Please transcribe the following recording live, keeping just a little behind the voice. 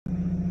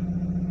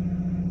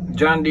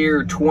John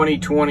Deere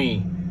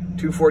 2020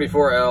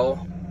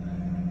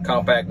 244L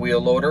compact wheel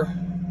loader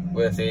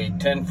with a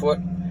 10-foot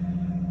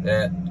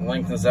that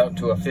lengthens out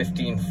to a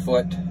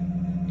 15-foot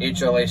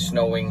HLA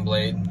snow wing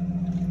blade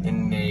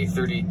in a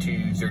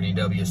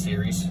 3230W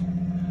series.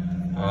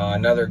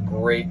 Another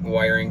great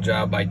wiring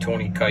job by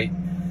Tony Kite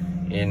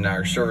in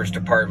our service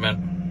department.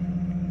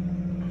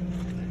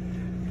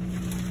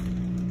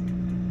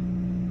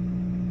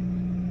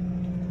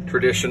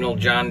 Traditional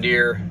John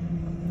Deere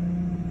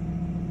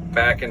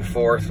back and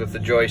forth with the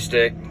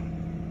joystick.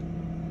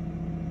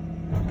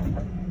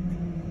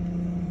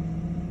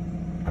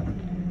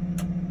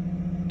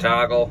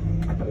 Toggle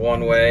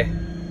one way,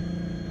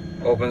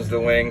 opens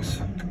the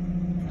wings.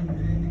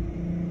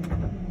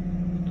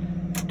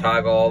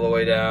 Toggle all the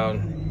way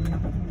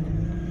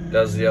down,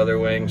 does the other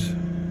wings.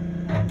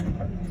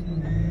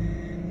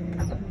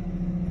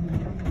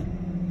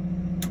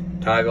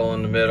 Toggle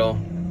in the middle,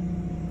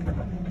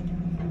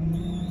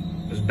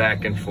 just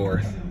back and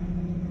forth.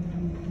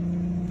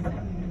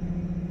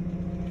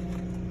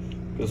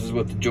 This is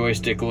what the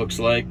joystick looks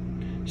like.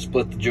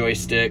 Split the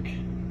joystick,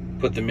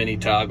 put the mini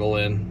toggle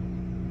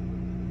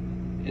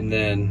in, and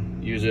then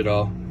use it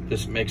all.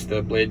 This makes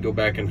the blade go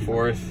back and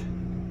forth,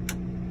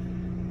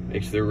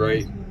 makes the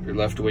right or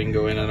left wing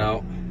go in and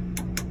out,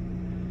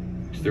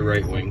 makes the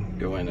right wing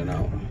go in and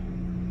out.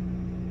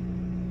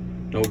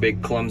 No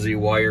big clumsy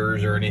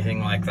wires or anything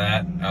like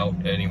that out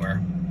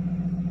anywhere.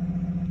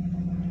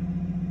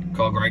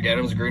 Call Greg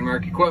Adams,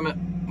 Greenmark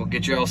Equipment. We'll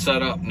get you all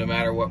set up no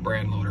matter what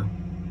brand loader.